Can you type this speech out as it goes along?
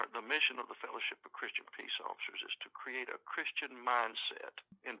the mission of the Fellowship of Christian Peace Officers is to create a Christian mindset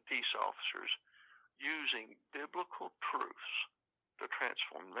in peace officers using biblical truths to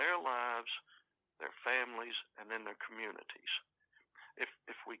transform their lives, their families, and then their communities.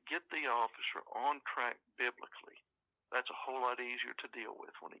 If we get the officer on track biblically, that's a whole lot easier to deal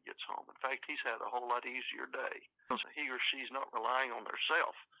with when he gets home. In fact, he's had a whole lot easier day. He or she's not relying on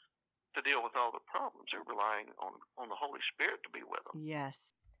themselves to deal with all the problems. They're relying on the Holy Spirit to be with them.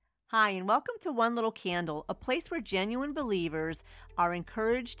 Yes. Hi, and welcome to One Little Candle, a place where genuine believers are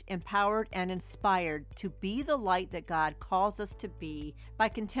encouraged, empowered, and inspired to be the light that God calls us to be by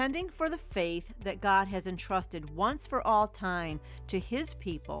contending for the faith that God has entrusted once for all time to His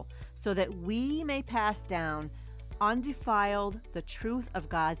people so that we may pass down undefiled the truth of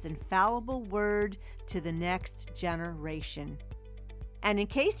God's infallible word to the next generation. And in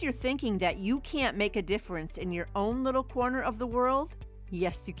case you're thinking that you can't make a difference in your own little corner of the world,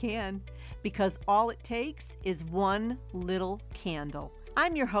 yes, you can, because all it takes is one little candle.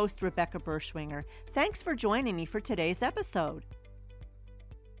 I'm your host, Rebecca Berschwinger. Thanks for joining me for today's episode.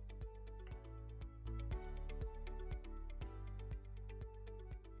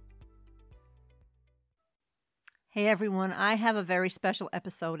 Hey everyone, I have a very special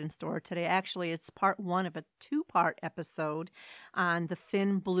episode in store today. Actually, it's part one of a two-part episode on the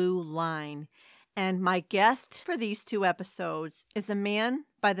Thin Blue Line. And my guest for these two episodes is a man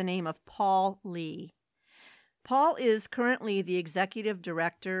by the name of Paul Lee. Paul is currently the executive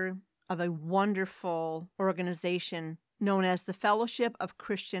director of a wonderful organization known as the Fellowship of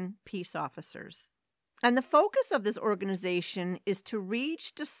Christian Peace Officers. And the focus of this organization is to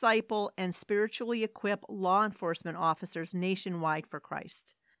reach, disciple, and spiritually equip law enforcement officers nationwide for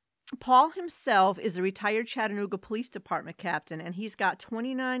Christ. Paul himself is a retired Chattanooga Police Department captain, and he's got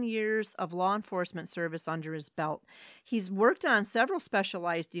 29 years of law enforcement service under his belt. He's worked on several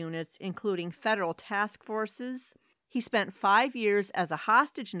specialized units, including federal task forces. He spent 5 years as a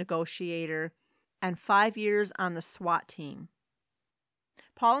hostage negotiator and 5 years on the SWAT team.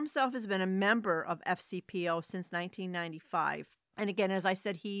 Paul himself has been a member of FCPO since 1995. And again, as I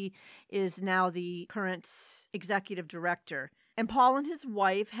said, he is now the current executive director. And Paul and his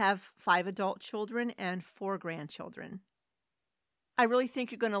wife have 5 adult children and 4 grandchildren. I really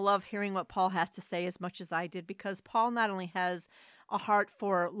think you're going to love hearing what Paul has to say as much as I did, because Paul not only has a heart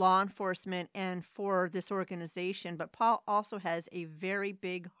for law enforcement and for this organization, but Paul also has a very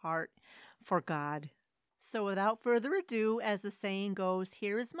big heart for God. So without further ado, as the saying goes,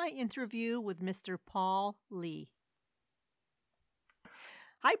 here is my interview with Mr. Paul Lee.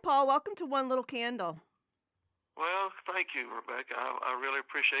 Hi, Paul. Welcome to One Little Candle. Well, thank you, Rebecca. I really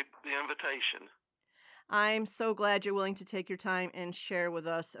appreciate the invitation. I'm so glad you're willing to take your time and share with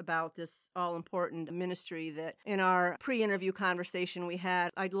us about this all-important ministry that in our pre-interview conversation we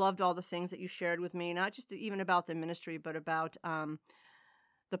had, I loved all the things that you shared with me, not just even about the ministry, but about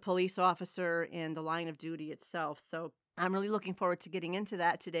the police officer and the line of duty itself. So I'm really looking forward to getting into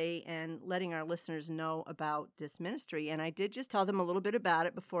that today and letting our listeners know about this ministry. And I did just tell them a little bit about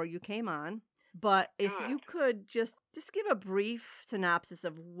it before you came on. But if you could just give a brief synopsis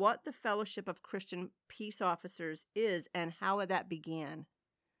of what the Fellowship of Christian Peace Officers is and how that began.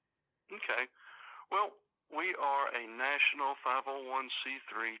 Okay. Well, we are a national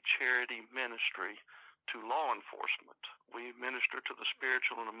 501c3 charity ministry to law enforcement. We minister to the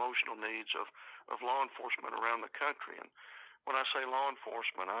spiritual and emotional needs of law enforcement around the country. And when I say law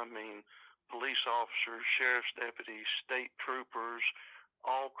enforcement, I mean police officers, sheriff's deputies, state troopers,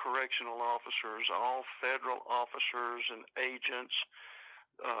 all correctional officers, all federal officers and agents,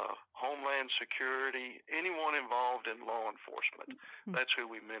 Homeland Security, anyone involved in law enforcement. That's who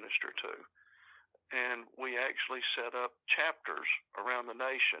we minister to. And we actually set up chapters around the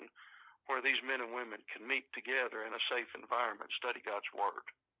nation where these men and women can meet together in a safe environment, study God's Word.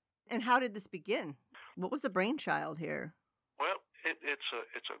 And how did this begin? What was the brainchild here? Well, it's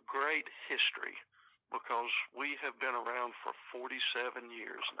a great history, because we have been around for 47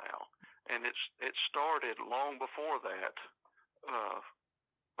 years now. And it started long before that,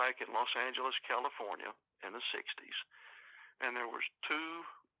 back in Los Angeles, California in the 60s. And there was 2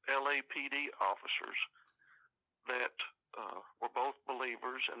 LAPD officers that were both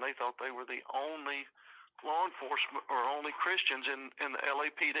believers, and they thought they were the only law enforcement or only Christians in the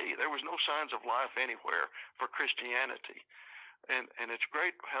LAPD. There was no signs of life anywhere for Christianity. And it's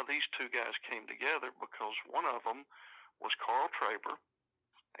great how these 2 guys came together, because one of them was Carl Traber,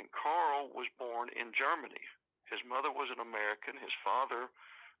 and Carl was born in Germany. His mother was an American. His father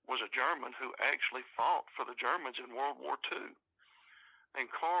was a German who actually fought for the Germans in World War II. And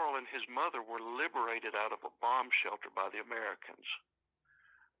Carl and his mother were liberated out of a bomb shelter by the Americans.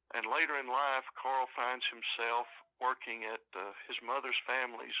 And later in life, Carl finds himself working at his mother's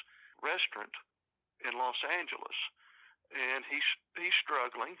family's restaurant in Los Angeles. And he's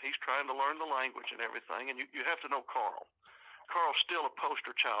struggling. He's trying to learn the language and everything. And you have to know Carl. Carl's still a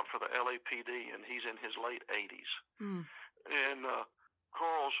poster child for the LAPD, and he's in his late 80s. Mm. And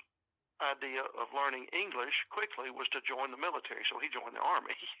Carl's idea of learning English quickly was to join the military, so he joined the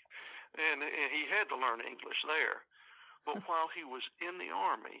Army. And he had to learn English there. But while he was in the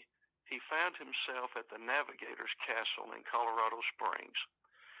Army, he found himself at the Navigator's Castle in Colorado Springs.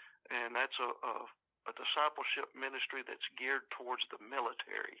 And that's a discipleship ministry that's geared towards the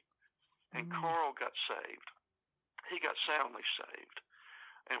military. And Carl got saved. He got soundly saved.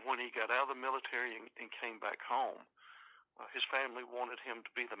 And when he got out of the military and came back home, his family wanted him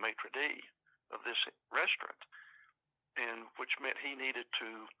to be the maitre d' of this restaurant, and which meant he needed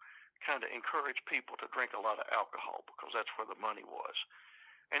to kind of encourage people to drink a lot of alcohol because that's where the money was.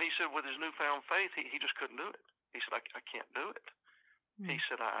 And he said with his newfound faith, he just couldn't do it. He said, I can't do it. He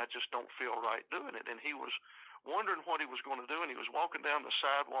said, I just don't feel right doing it. And he was wondering what he was going to do, and he was walking down the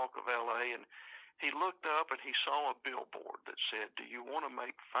sidewalk of L.A., and he looked up and he saw a billboard that said, do you want to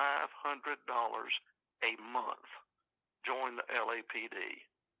make $500 a month? Join the LAPD.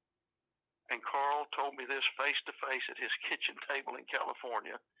 And Carl told me this face to face at his kitchen table in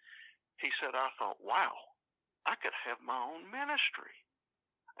California. He said, I thought, wow, I could have my own ministry.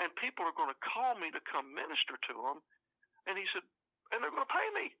 And people are going to call me to come minister to them. And he said, and they're going to pay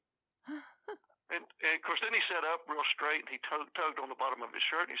me. And of course, then he sat up real straight and he tugged on the bottom of his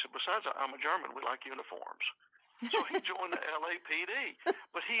shirt. And he said, besides, I'm a German. We like uniforms. So he joined the LAPD.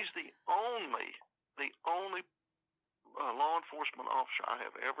 But he's the only law enforcement officer I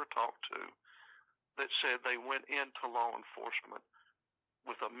have ever talked to that said they went into law enforcement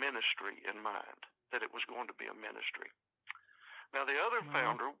with a ministry in mind, that it was going to be a ministry. Now, the other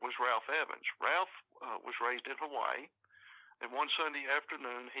founder was Ralph Evans. Ralph was raised in Hawaii, and one Sunday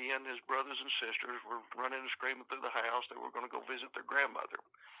afternoon, he and his brothers and sisters were running and screaming through the house. They were going to go visit their grandmother.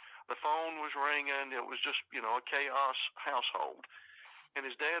 The phone was ringing. It was just, a chaos household. And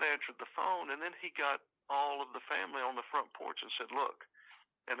his dad answered the phone, and then he got all of the family on the front porch and said, look,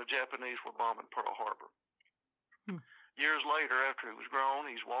 and the Japanese were bombing Pearl Harbor. Years later, after he was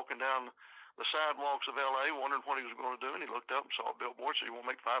grown, he's walking down the sidewalks of L.A. wondering what he was going to do, and he looked up and saw a billboard, said, you want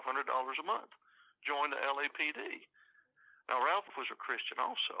to make $500 a month. Join the LAPD. Now, Ralph was a Christian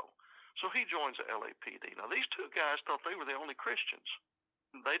also, so he joins the LAPD. Now, these two guys thought they were the only Christians.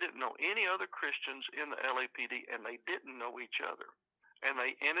 They didn't know any other Christians in the LAPD, and they didn't know each other. And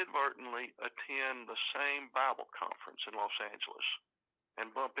they inadvertently attend the same Bible conference in Los Angeles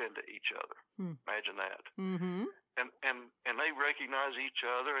and bump into each other. Imagine that. Mm-hmm. And they recognize each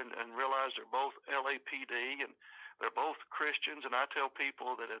other and realize they're both LAPD and they're both Christians. And I tell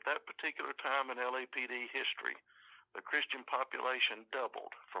people that at that particular time in LAPD history, the Christian population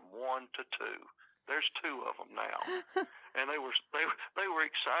doubled from 1 to 2. There's 2 of them now. And they were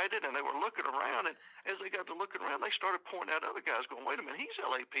excited, and they were looking around, and as they got to looking around, they started pointing out other guys going, wait a minute, he's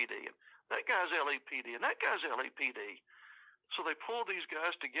LAPD, and that guy's LAPD, and that guy's LAPD. So they pulled these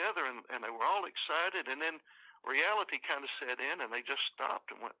guys together, and they were all excited, and then reality kind of set in, and they just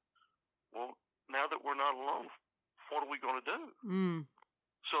stopped and went, well, now that we're not alone, what are we going to do?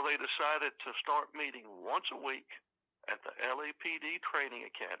 So they decided to start meeting once a week at the LAPD Training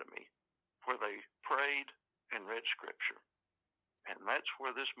Academy, where they prayed and read Scripture. And that's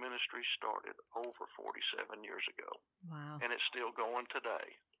where this ministry started over 47 years ago. Wow. And it's still going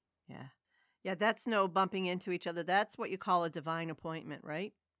today. Yeah. Yeah, that's no bumping into each other. That's what you call a divine appointment,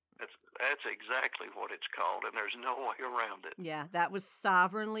 right? That's exactly what it's called, and there's no way around it. Yeah, that was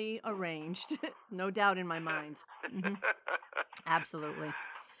sovereignly arranged. No doubt in my mind. Mm-hmm. Absolutely.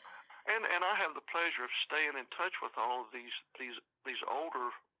 And I have the pleasure of staying in touch with all of these older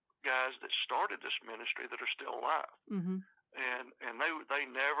guys that started this ministry that are still alive. Mm-hmm. And they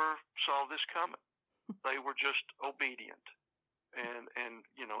never saw this coming. They were just obedient. And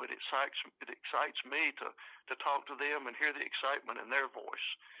it excites me to talk to them and hear the excitement in their voice,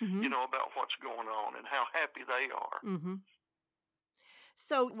 about what's going on and how happy they are. Mm-hmm.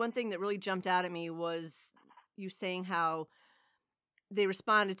 So one thing that really jumped out at me was you saying how they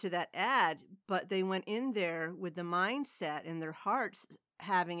responded to that ad, but they went in there with the mindset in their hearts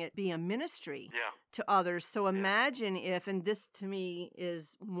having it be a ministry to others. So imagine if, and this to me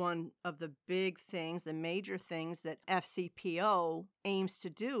is one of the big things, the major things that FCPO aims to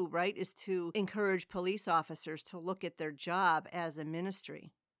do, right, is to encourage police officers to look at their job as a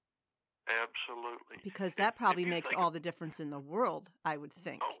ministry. Absolutely. Because that probably makes all the difference in the world, I would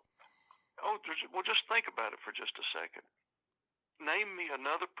think. Well, just think about it for just a second. name me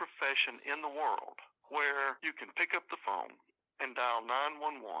another profession in the world where you can pick up the phone and dial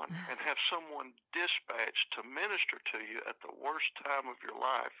 911 and have someone dispatched to minister to you at the worst time of your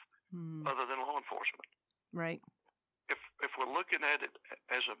life other than law enforcement. Right. If we're looking at it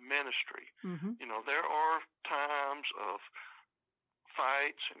as a ministry, Mm-hmm. there are times of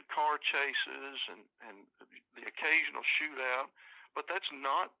fights and car chases and the occasional shootout, but that's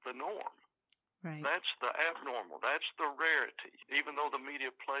not the norm. Right. That's the abnormal. That's the rarity. Even though the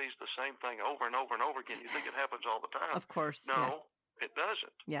media plays the same thing over and over and over again, you think it happens all the time. Of course. No, it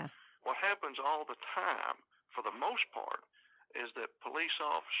doesn't. Yeah. What happens all the time, for the most part, is that police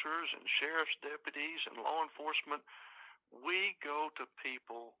officers and sheriff's deputies and law enforcement, we go to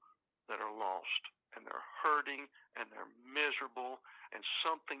people that are lost and they're hurting and they're miserable and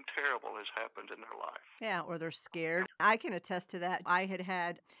something terrible has happened in their life. Yeah, or they're scared. I can attest to that. I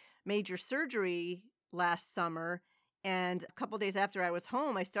had major surgery last summer, and a couple days after I was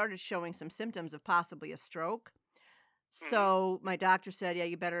home, I started showing some symptoms of possibly a stroke. So my doctor said, yeah,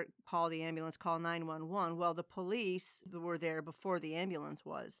 you better call the ambulance, call 911. Well, the police were there before the ambulance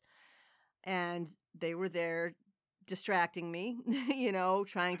was, and they were there distracting me,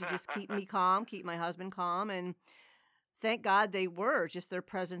 trying to just keep me calm, keep my husband calm. And thank God they were. Just their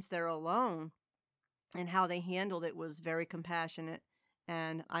presence there alone and how they handled it was very compassionate.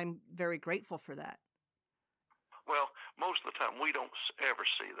 And I'm very grateful for that. Well, most of the time we don't ever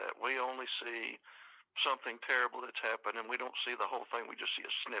see that. We only see something terrible that's happened, and we don't see the whole thing. We just see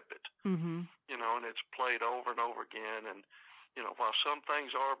a snippet, Mm-hmm. And it's played over and over again. And, while some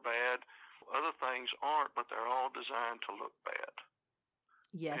things are bad, other things aren't, but they're all designed to look bad.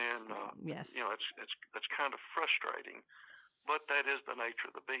 Yes. And, yes. It's kind of frustrating, but that is the nature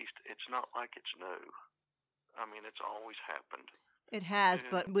of the beast. It's not like it's new. I mean, it's always happened. It has,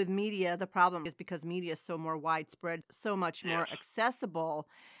 but with media, the problem is because media is so more widespread, so much more accessible,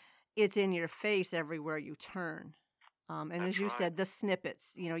 it's in your face everywhere you turn. And That's as you right. said, the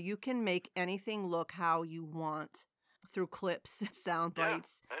snippets, you can make anything look how you want through clips, sound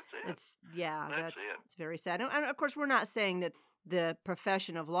bites. Yeah, that's it. It's very sad. And of course, we're not saying that the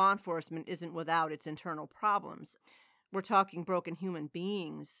profession of law enforcement isn't without its internal problems. We're talking broken human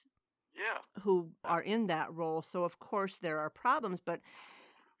beings. Yeah. Who are in that role. So, of course, there are problems, but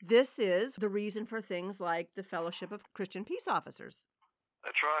this is the reason for things like the Fellowship of Christian Peace Officers.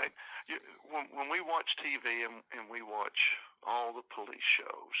 That's right. When we watch TV and we watch all the police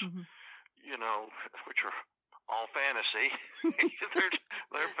shows, which are all fantasy,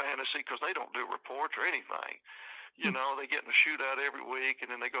 they're fantasy because they don't do reports or anything. They get in a shootout every week and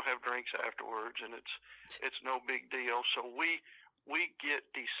then they go have drinks afterwards, and it's no big deal. So we get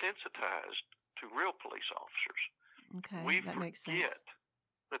desensitized to real police officers. Okay, that makes sense. We forget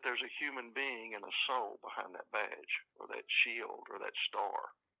that there's a human being and a soul behind that badge or that shield or that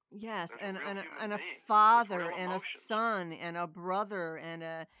star. Yes, and a father and a son and a brother and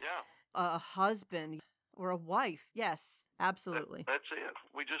a husband or a wife. Yes, absolutely. That's it.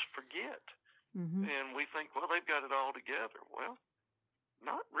 We just forget. Mm-hmm. And we think, well, they've got it all together. Well,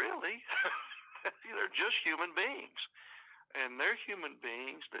 not really. They're just human beings. And they're human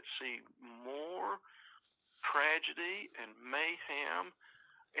beings that see more tragedy and mayhem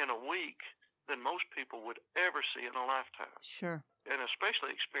in a week than most people would ever see in a lifetime. Sure. And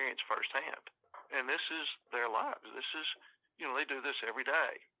especially experience firsthand. And this is their lives. This is, they do this every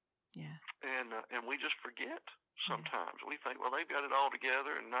day. Yeah. And we just forget sometimes. We think, well, they've got it all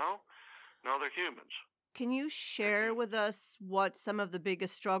together. And no, they're humans. Can you share with us what some of the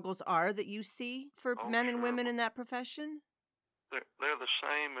biggest struggles are that you see for men and women in that profession? They're the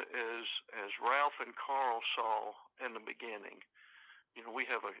same as Ralph and Carl saw in the beginning. We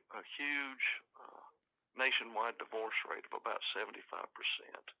have a huge nationwide divorce rate of about 75%.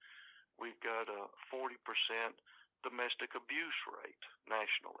 We've got a 40% domestic abuse rate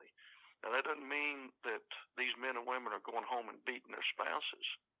nationally. Now, that doesn't mean that these men and women are going home and beating their spouses,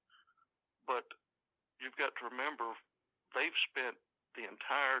 but you've got to remember they've spent the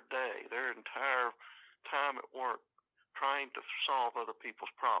entire day, their entire time at work, trying to solve other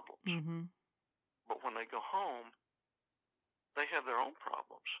people's problems. Mm-hmm. But when they go home, they have their own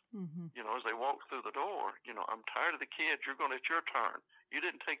problems. Mm-hmm. As they walk through the door, I'm tired of the kids. It's your turn. You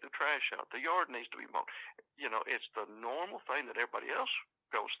didn't take the trash out. The yard needs to be mowed. It's the normal thing that everybody else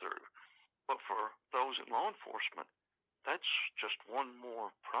goes through. But for those in law enforcement, that's just one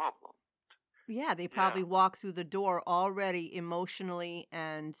more problem. Yeah, they probably walk through the door already emotionally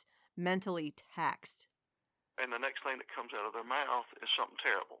and mentally taxed. And the next thing that comes out of their mouth is something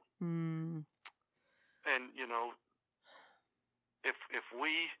terrible. Mm. And, if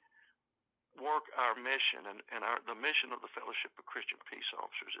we work our mission, and the mission of the Fellowship of Christian Peace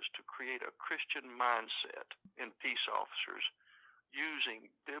Officers is to create a Christian mindset in peace officers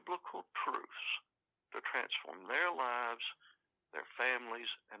using biblical truths to transform their lives, their families,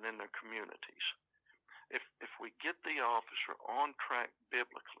 and then their communities. If we get the officer on track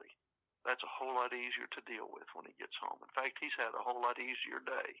biblically, that's a whole lot easier to deal with when he gets home. In fact, he's had a whole lot easier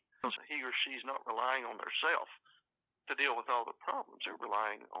day because he or she's not relying on themselves to deal with all the problems. They're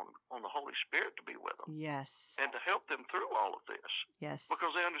relying on the Holy Spirit to be with them. Yes. And to help them through all of this. Yes.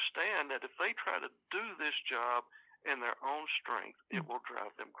 Because they understand that if they try to do this job in their own strength, it will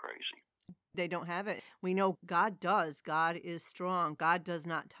drive them crazy. They don't have it. We know God does. God is strong. God does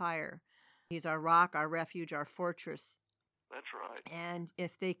not tire. He's our rock, our refuge, our fortress. That's right. And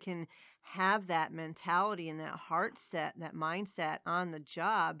if they can have that mentality and that heart set, that mindset on the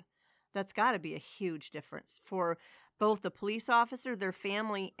job, that's got to be a huge difference for both the police officer, their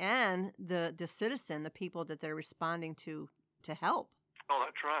family, and the citizen, the people that they're responding to help. Oh,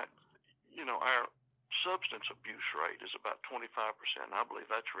 that's right. You know, our substance abuse rate is about 25%. I believe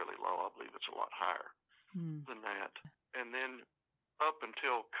that's really low. I believe it's a lot higher than that. And then up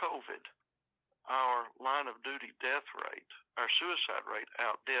until COVID, our line of duty death rate, our suicide rate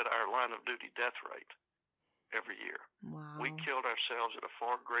outdid our line of duty death rate every year. Wow. We killed ourselves at a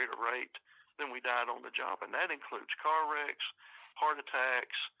far greater rate than we died on the job. And that includes car wrecks, heart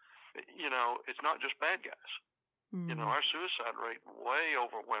attacks. You know, it's not just bad guys. You know, our suicide rate way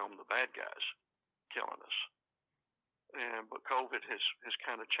overwhelmed the bad guys killing us. But COVID has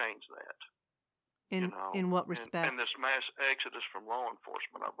kind of changed that. In what respect? And this mass exodus from law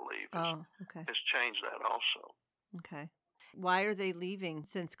enforcement, I believe, has changed that also. Okay. Why are they leaving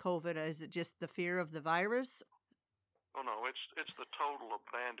since COVID? Is it just the fear of the virus? Oh, no, it's the total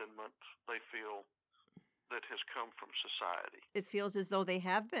abandonment they feel that has come from society. It feels as though they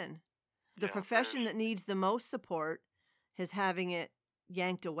have been. The profession that needs the most support is having it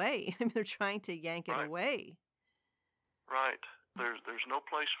yanked away. I mean, they're trying to yank it away. Right. There's no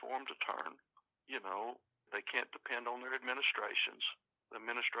place for them to turn. You know, they can't depend on their administrations. The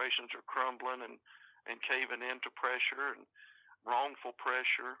administrations are crumbling and caving into pressure and wrongful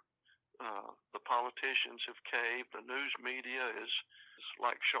pressure. The politicians have caved. The news media is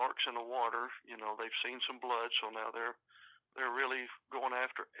like sharks in the water. You know, they've seen some blood, so now they're really going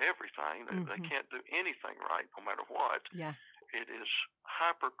after everything. They can't do anything right, no matter what. Yeah. It is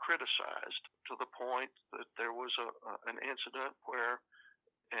hyper criticized to the point that there was an incident where,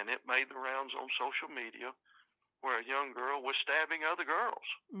 and it made the rounds on social media, where a young girl was stabbing other girls.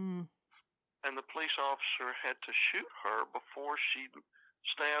 And the police officer had to shoot her before she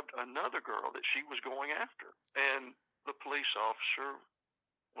stabbed another girl that she was going after. And the police officer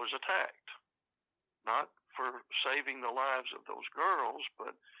was attacked. Not for saving the lives of those girls,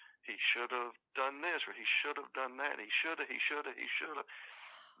 but he should have done this or he should have done that. He should have.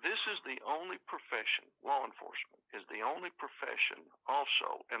 This is the only profession, law enforcement is the only profession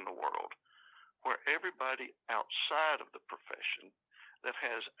also in the world where everybody outside of the profession that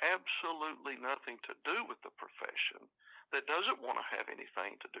has absolutely nothing to do with the profession, that doesn't want to have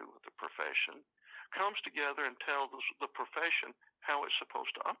anything to do with the profession, comes together and tells the profession how it's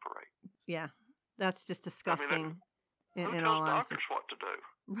supposed to operate. Yeah, that's just disgusting. Who tells doctors what to do?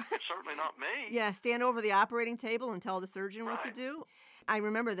 It's certainly not me. Yeah, stand over the operating table and tell the surgeon what to do. I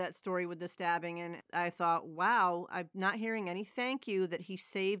remember that story with the stabbing, and I thought, wow, I'm not hearing any thank you that he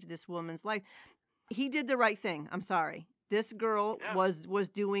saved this woman's life. He did the right thing. I'm sorry. This girl was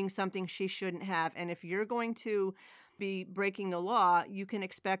doing something she shouldn't have, and if you're going to be breaking the law, you can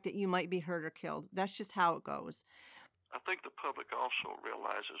expect that you might be hurt or killed. That's just how it goes. I think the public also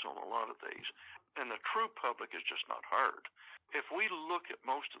realizes on a lot of these, and the true public is just not heard. If we look at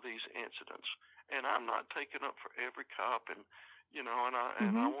most of these incidents, and I'm not taking up for every cop, and you know, and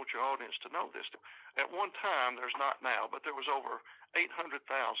I want your audience to know this. At one time, there's not now, but there was over 800,000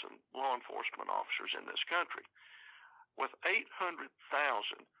 law enforcement officers in this country. With 800,000,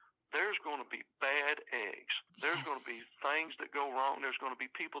 there's going to be bad eggs. There's going to be things that go wrong. There's going to be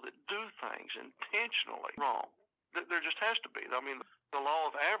people that do things intentionally wrong. There just has to be. I mean, the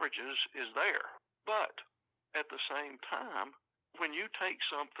law of averages is there. But at the same time, when you take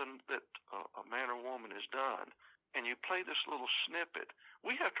something that a man or woman has done and you play this little snippet,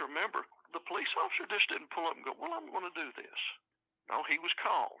 we have to remember the police officer just didn't pull up and go, well, I'm going to do this. No, he was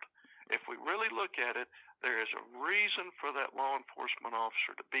called. If we really look at it, there is a reason for that law enforcement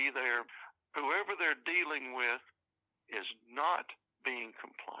officer to be there. Whoever they're dealing with is not being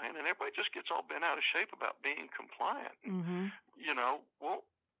compliant, and everybody just gets all bent out of shape about being compliant. You know, well,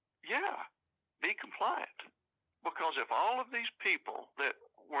 yeah, be compliant. Because if all of these people that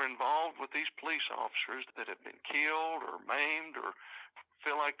were involved with these police officers that have been killed or maimed or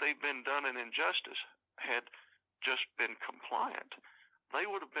feel like they've been done an injustice had just been compliant, they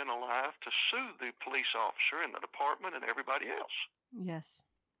would have been alive to sue the police officer and the department and everybody else. Yes.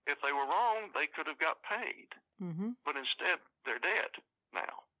 If they were wrong, they could have got paid. Mm-hmm. But instead, they're dead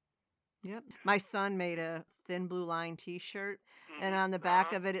now. Yep. My son made a Thin Blue Line T-shirt, Mm-hmm. and on the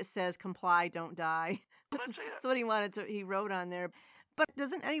back of it, it says, "Comply, don't die." That's it. That's what he wrote on there. But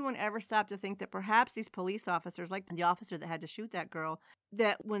doesn't anyone ever stop to think that perhaps these police officers, like the officer that had to shoot that girl,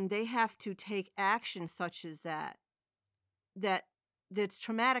 that when they have to take action such as that's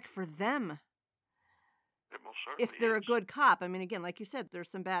traumatic for them? It most certainly If they're a is. good cop. I mean, again, like you said, there's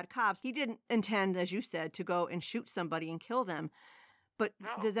some bad cops. He didn't intend, as you said, to go and shoot somebody and kill them. But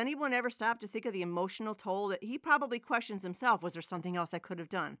No. does anyone ever stop to think of the emotional toll that he probably questions himself? Was there something else I could have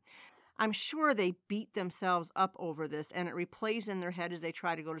done? I'm sure they beat themselves up over this, and it replays in their head as they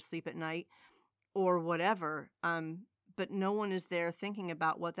try to go to sleep at night or whatever. But no one is there thinking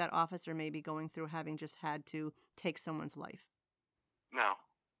about what that officer may be going through, having just had to take someone's life. No.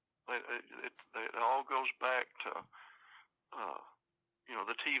 It all goes back to,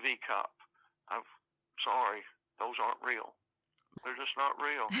 the TV cop. I'm sorry, those aren't real. They're just not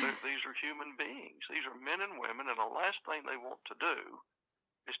real. These are human beings. These are men and women, and the last thing they want to do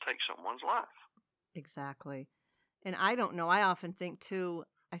is take someone's life. Exactly. And I don't know. I often think, too,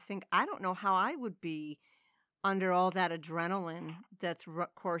 I don't know how I would be under all that adrenaline that's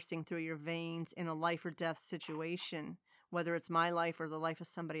coursing through your veins in a life or death situation, whether it's my life or the life of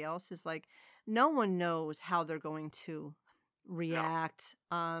somebody else's. Like, no one knows how they're going to react.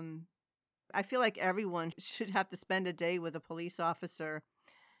 No. I feel like everyone should have to spend a day with a police officer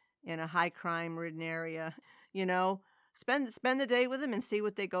in a high crime ridden area. Spend the day with them and see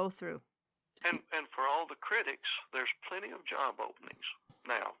what they go through. And for all the critics, there's plenty of job openings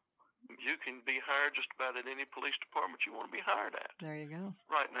now. You can be hired just about at any police department you want to be hired at. There you go.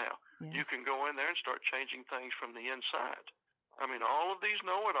 Right now. Yeah. You can go in there and start changing things from the inside. I mean, all of these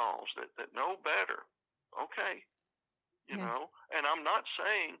know-it-alls that know better. Okay. And I'm not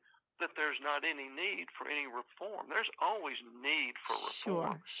saying that there's not any need for any reform. There's always need for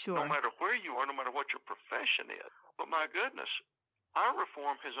reform. Sure. No matter where you are, no matter what your profession is. But my goodness, our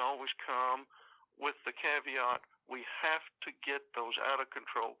reform has always come with the caveat, we have to get those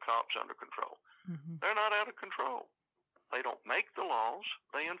out-of-control cops under control. Mm-hmm. They're not out of control. They don't make the laws.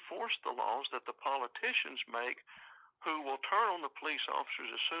 They enforce the laws that the politicians make, who will turn on the police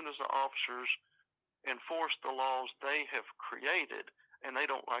officers as soon as the officers enforce the laws they have created, and they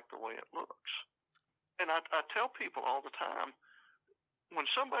don't like the way it looks. And I tell people all the time, when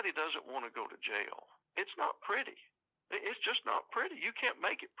somebody doesn't want to go to jail, it's not pretty. It's just not pretty. You can't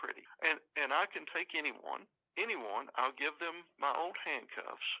make it pretty. And I can take anyone, I'll give them my old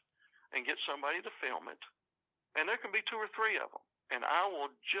handcuffs and get somebody to film it. And there can be 2 or 3 of them. And I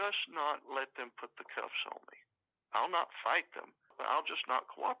will just not let them put the cuffs on me. I'll not fight them, but I'll just not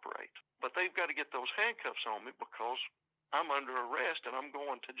cooperate. But they've got to get those handcuffs on me because I'm under arrest and I'm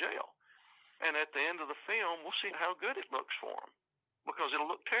going to jail. And at the end of the film, we'll see how good it looks for them, because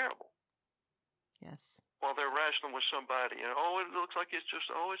it'll look terrible. Yes. While they're wrestling with somebody, and it looks like it's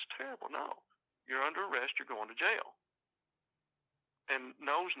terrible. No, you're under arrest. You're going to jail. And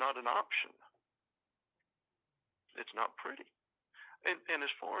no's not an option. It's not pretty. And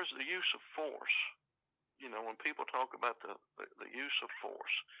as far as the use of force, when people talk about the use of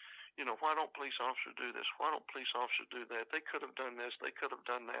force, why don't police officers do this? Why don't police officers do that? They could have done this. They could have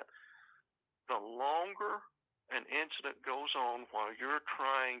done that. The longer an incident goes on while you're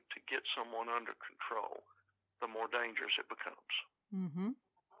trying to get someone under control, the more dangerous it becomes. Mm-hmm.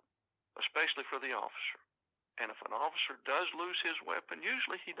 Especially for the officer. And if an officer does lose his weapon,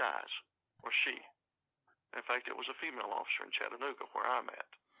 usually he dies, or she. In fact, it was a female officer in Chattanooga, where I'm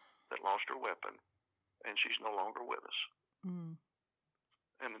at, that lost her weapon, and she's no longer with us. Mm.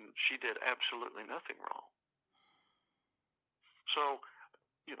 And she did absolutely nothing wrong. So,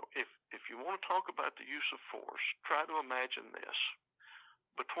 if you want to talk about the use of force, try to imagine this.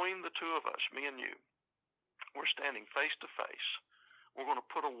 Between the 2 of us, me and you, we're standing face to face. We're going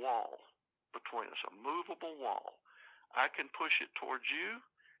to put a wall between us, a movable wall. I can push it towards you,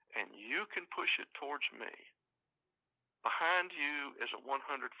 and you can push it towards me. Behind you is a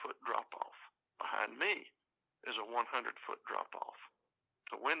 100-foot drop-off. Behind me is a 100-foot drop-off.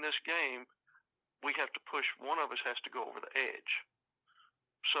 To win this game, we have to push, one of us has to go over the edge.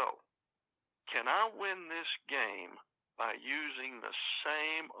 So, can I win this game by using the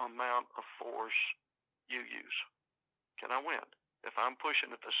same amount of force you use? Can I win? If I'm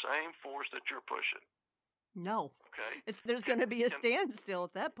pushing at the same force that you're pushing, No. Okay? There's going to be a Can, standstill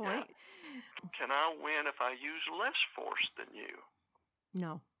at that yeah, point. can I win if I use less force than you?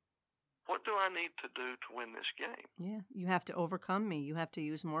 No. What do I need to do to win this game? Yeah, you have to overcome me. You have to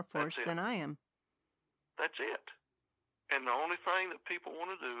use more That's force it. than I am. That's it. And the only thing that people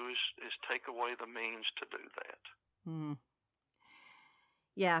want to do is take away the means to do that. Hmm.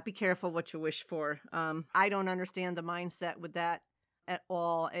 Yeah, be careful what you wish for. I don't understand the mindset with that at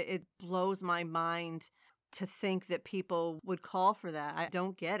all. It blows my mind to think that people would call for that. I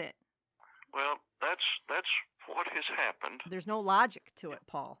don't get it. Well, that's what has happened. There's no logic to it,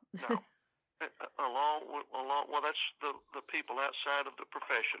 Paul. No. Well, that's the people outside of the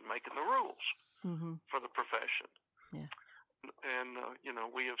profession making the rules Mm-hmm. for the profession. Yeah. And,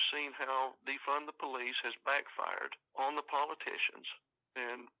 we have seen how defund the police has backfired on the politicians.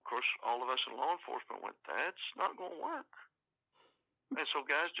 And, of course, all of us in law enforcement went, that's not going to work. And so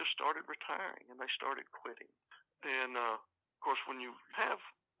guys just started retiring, and they started quitting. And, of course, when you have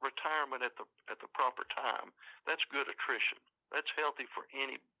retirement at the proper time, that's good attrition. That's healthy for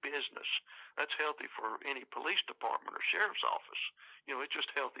any business. That's healthy for any police department or sheriff's office. It's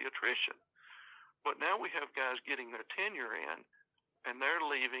just healthy attrition. But now we have guys getting their tenure in, and they're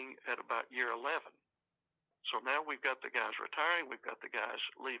leaving at about year 11. So now we've got the guys retiring, we've got the guys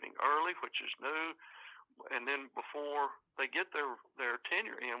leaving early, which is new, and then before they get their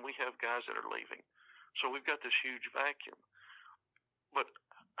tenure in, we have guys that are leaving. So we've got this huge vacuum. But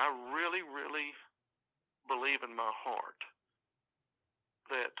I really, really believe in my heart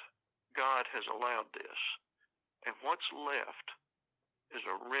that God has allowed this. And what's left is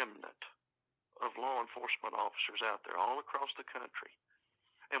a remnant of law enforcement officers out there all across the country.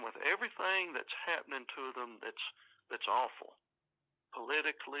 And with everything that's happening to them that's awful,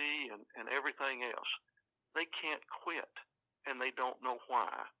 politically and everything else, they can't quit, and they don't know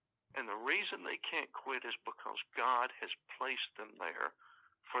why. And the reason they can't quit is because God has placed them there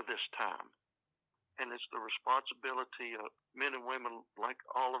for this time. And it's the responsibility of men and women like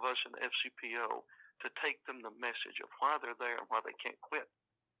all of us in FCPO to take them the message of why they're there and why they can't quit.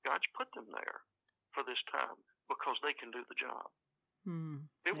 God's put them there for this time because they can do the job.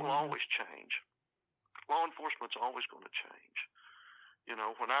 It will always change. Law enforcement's always going to change.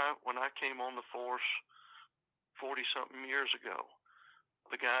 When I came on the force 40-something years ago,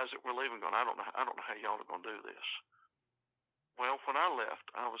 the guys that were leaving going, I don't know how y'all are going to do this. Well, when I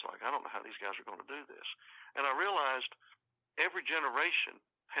left, I was like, I don't know how these guys are going to do this. And I realized every generation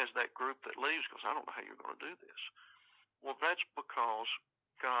has that group that leaves because I don't know how you're going to do this. Well, that's because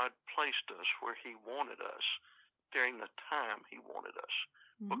God placed us where he wanted us during the time he wanted us.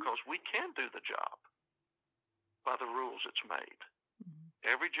 Because we can do the job by the rules it's made.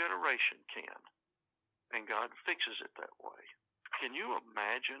 Every generation can. And God fixes it that way. Can you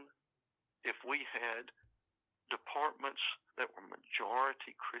imagine if we had departments that were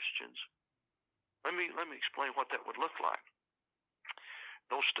majority Christians? Let me explain what that would look like.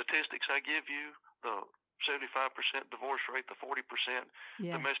 Those statistics I give you, the 75% divorce rate, the 40%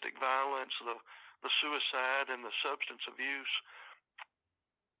 domestic violence, the suicide, and the substance abuse,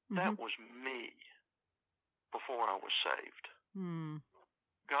 that was me before I was saved.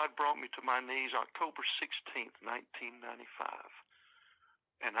 God brought me to my knees October 16th, 1995.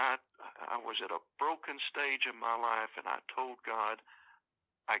 And I was at a broken stage in my life, and I told God,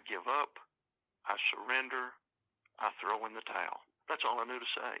 I give up, I surrender, I throw in the towel. That's all I knew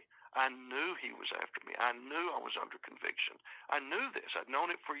to say. I knew he was after me. I knew I was under conviction. I knew this. I'd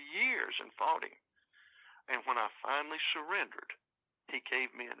known it for years and fought him. And when I finally surrendered, he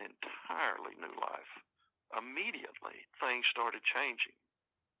gave me an entirely new life. Immediately, things started changing.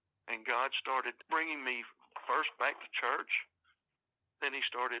 And God started bringing me first back to church. Then he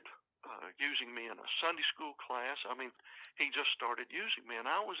started using me in a Sunday school class. I mean, he just started using me.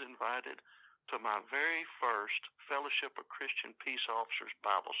 And I was invited to my very first Fellowship of Christian Peace Officers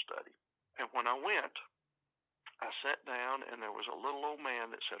Bible study. And when I went, I sat down, and there was a little old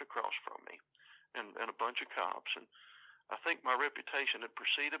man that sat across from me and a bunch of cops. And I think my reputation had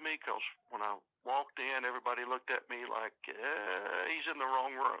preceded me because when I walked in, everybody looked at me like, he's in the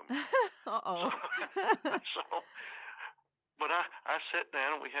wrong room. But I sat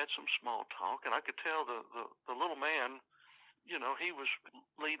down, and we had some small talk, and I could tell the little man, he was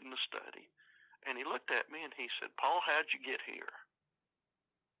leading the study. And he looked at me, and he said, Paul, how'd you get here?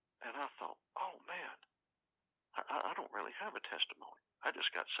 And I thought, oh, man, I don't really have a testimony. I just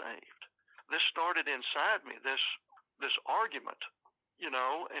got saved. This started inside me, this argument,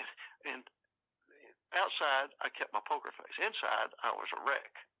 and outside, I kept my poker face. Inside, I was a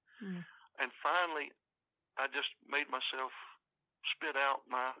wreck. And finally, I just made myself spit out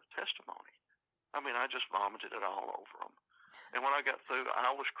my testimony. I mean, I just vomited it all over them. And when I got through,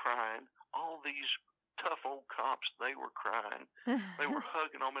 I was crying. All these tough old cops, they were crying. They were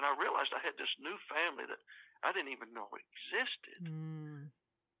hugging on me. And I realized I had this new family that I didn't even know existed.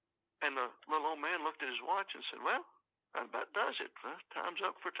 And the little old man looked at his watch and said, well, that about does it. Time's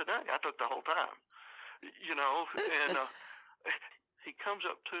up for today. I took the whole time, you know. And he comes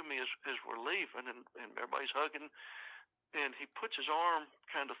up to me as we're leaving, and everybody's hugging. And he puts his arm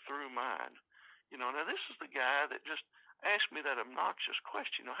kind of through mine. You know, now this is the guy that just asked me that obnoxious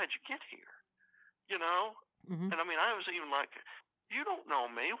question, you know, how'd you get here? You know? And I mean, I was even like, you don't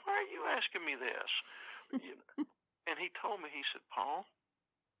know me. Why are you asking me this? You know? And he told me, he said, Paul,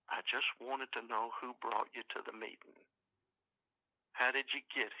 I just wanted to know who brought you to the meeting. How did you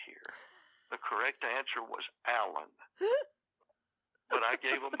get here? The correct answer was Alan. But I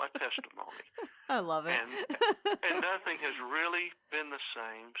gave him my testimony. I love it. And nothing has really been the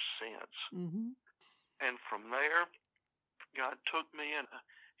same since. And from there, God took me, and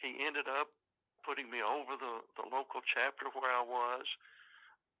he ended up putting me over the local chapter where I was.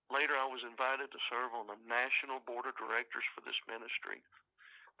 Later, I was invited to serve on the national board of directors for this ministry.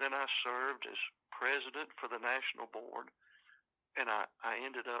 Then I served as president for the national board, and I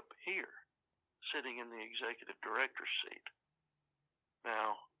ended up here, sitting in the executive director's seat.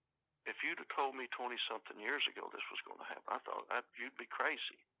 Now, if you'd have told me 20-something years ago this was going to happen, I thought you'd be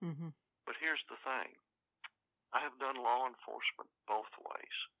crazy. But here's the thing. I have done law enforcement both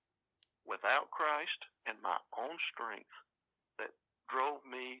ways. Without Christ and my own strength that drove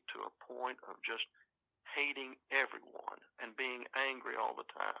me to a point of just hating everyone and being angry all the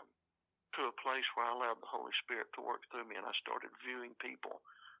time, to a place where I allowed the Holy Spirit to work through me, and I started viewing people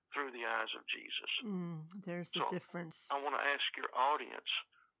through the eyes of Jesus. There's the difference. I want to ask your audience,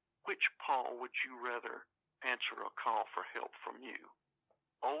 which Paul would you rather answer a call for help from you?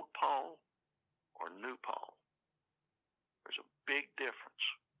 Old Paul or new Paul? There's a big difference.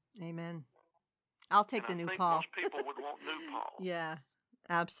 Amen. I'll take the new Paul. Most people would want new Paul. Yeah,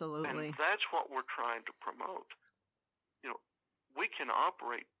 absolutely. And that's what we're trying to promote. You know, we can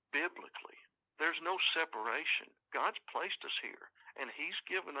operate biblically. There's no separation. God's placed us here, and he's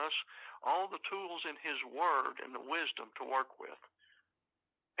given us all the tools in his word and the wisdom to work with.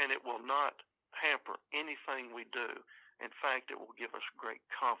 And it will not hamper anything we do. In fact, it will give us great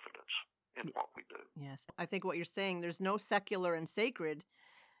confidence in what we do. Yes. I think what you're saying, there's no secular and sacred,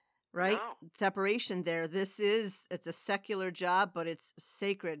 right? No. Separation there. It's a secular job, but it's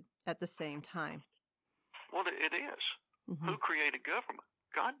sacred at the same time. Well, it is. Who created government?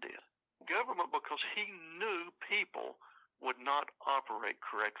 God did. Government, because he knew people would not operate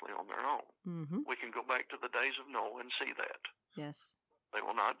correctly on their own. We can go back to the days of Noah and see that. Yes. They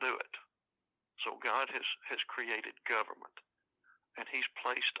will not do it. So God has created government, and he's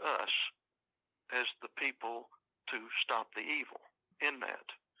placed us as the people to stop the evil in that.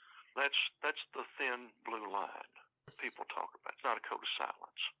 That's the thin blue line people talk about. It's not a code of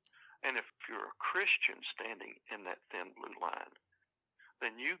silence. And if you're a Christian standing in that thin blue line,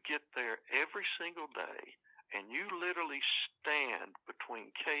 then you get there every single day, and you literally stand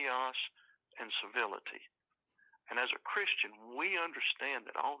between chaos and civility. And as a Christian, we understand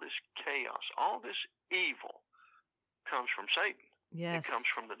that all this chaos, all this evil comes from Satan. Yes. It comes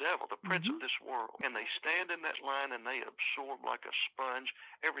from the devil, the prince of this world. And they stand in that line, and they absorb like a sponge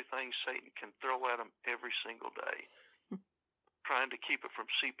everything Satan can throw at them every single day, trying to keep it from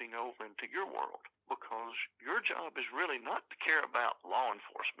seeping over into your world. Because your job is really not to care about law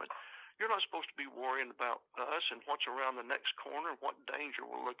enforcement. You're not supposed to be worrying about us and what's around the next corner and what danger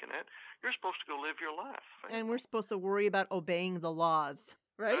we're looking at. You're supposed to go live your life. And we're supposed to worry about obeying the laws,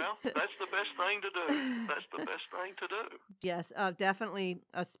 right? Well, that's the best thing to do. That's the best thing to do. Yes, definitely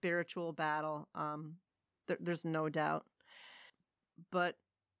a spiritual battle. There's no doubt. But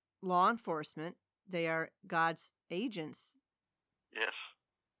law enforcement, they are God's agents. Yes.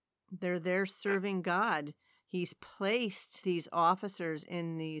 They're there serving God. He's placed these officers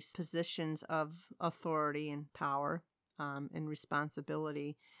in these positions of authority and power and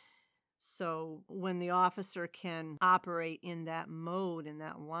responsibility. So when the officer can operate in that mode, in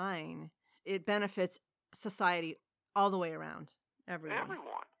that line, it benefits society all the way around. Everyone.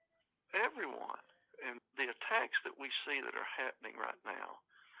 And the attacks that we see that are happening right now,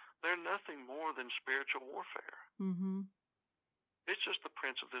 they're nothing more than spiritual warfare. It's just the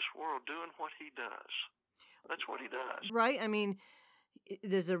prince of this world doing what he does. That's what he does. Right? I mean,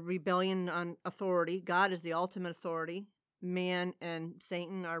 there's a rebellion on authority. God is the ultimate authority. Man and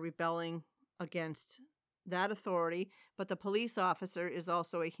Satan are rebelling against that authority. But the police officer is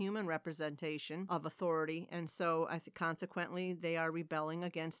also a human representation of authority. And so consequently, they are rebelling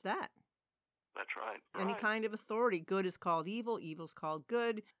against that. That's right. Any Right. kind of authority. Good is called evil, evil's called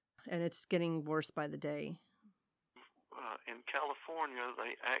good, and it's getting worse by the day. In California,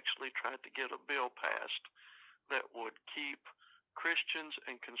 they actually tried to get a bill passed that would keep Christians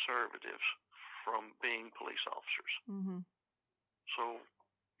and conservatives from being police officers. Mm-hmm. So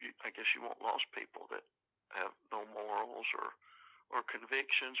I guess you want lost people that have no morals or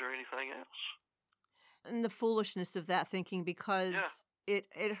convictions or anything else. And the foolishness of that thinking, because Yeah.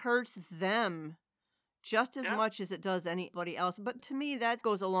 it hurts them just as Yeah. much as it does anybody else. But to me, that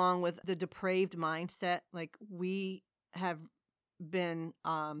goes along with the depraved mindset. Like, we have been,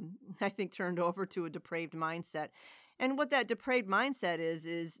 I think, turned over to a depraved mindset. And what that depraved mindset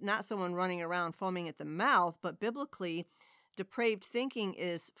is not someone running around foaming at the mouth, but biblically, depraved thinking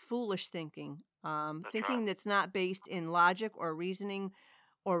is foolish thinking, thinking right. that's not based in logic or reasoning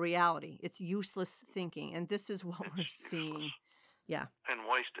or reality. It's useless thinking. And this is what we're seeing. Yeah. And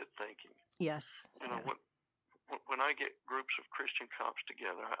wasted thinking. Yes. You know, when I get groups of Christian cops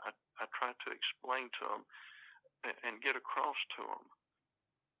together, I try to explain to them and get across to them,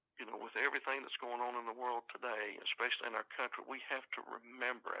 you know, with everything that's going on in the world today, especially in our country, we have to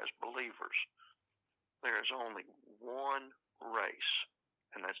remember as believers, there is only one race,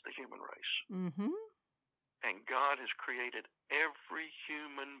 and that's the human race. Mm-hmm. And God has created every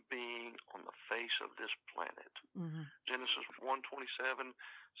human being on the face of this planet. Mm-hmm. Genesis 1:27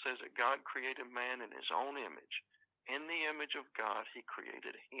 says that God created man in his own image. In the image of God, he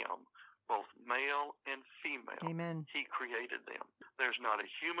created him, both male and female. Amen. He created them. There's not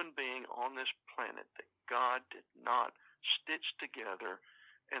a human being on this planet that God did not stitch together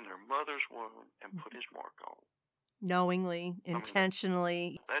in their mother's womb and put his mark on. Knowingly,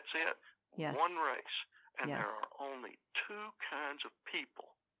 intentionally. That's it. Yes. One race. And yes. there are only two kinds of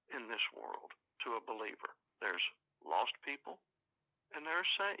people in this world to a believer. There's lost people and there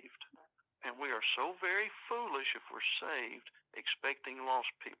are saved. And we are so very foolish if we're saved expecting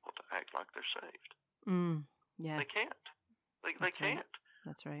lost people to act like they're saved. Yeah. They can't. They Right. can't.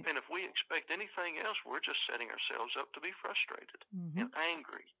 That's right. And if we expect anything else, we're just setting ourselves up to be frustrated and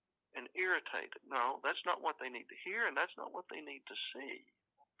angry and irritated. No, that's not what they need to hear, and that's not what they need to see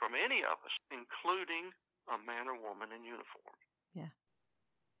from any of us, including a man or woman in uniform. Yeah.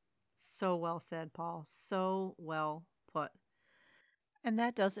 So well said, Paul. So well put. And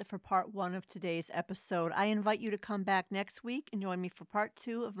that does it for part 1 of today's episode. I invite you to come back next week and join me for part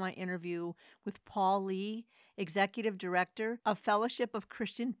 2 of my interview with Paul Lee, Executive Director of Fellowship of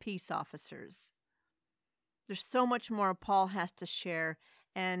Christian Peace Officers. There's so much more Paul has to share,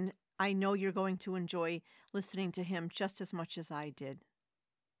 and I know you're going to enjoy listening to him just as much as I did.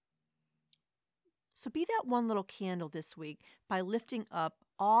 So be that one little candle this week by lifting up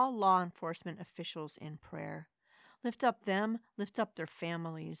all law enforcement officials in prayer. Lift up them, lift up their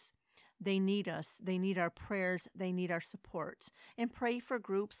families. They need us. They need our prayers. They need our support. And pray for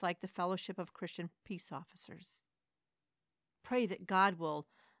groups like the Fellowship of Christian Peace Officers. Pray that God will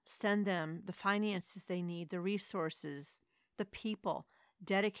send them the finances they need, the resources, the people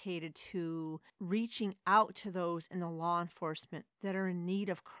dedicated to reaching out to those in the law enforcement that are in need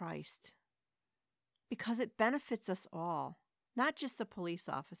of Christ. Because it benefits us all, not just the police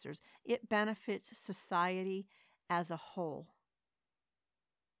officers. It benefits society as a whole.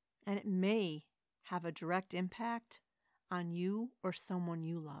 And it may have a direct impact on you or someone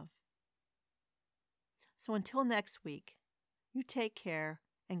you love. So until next week, you take care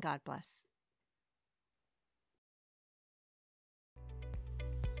and God bless.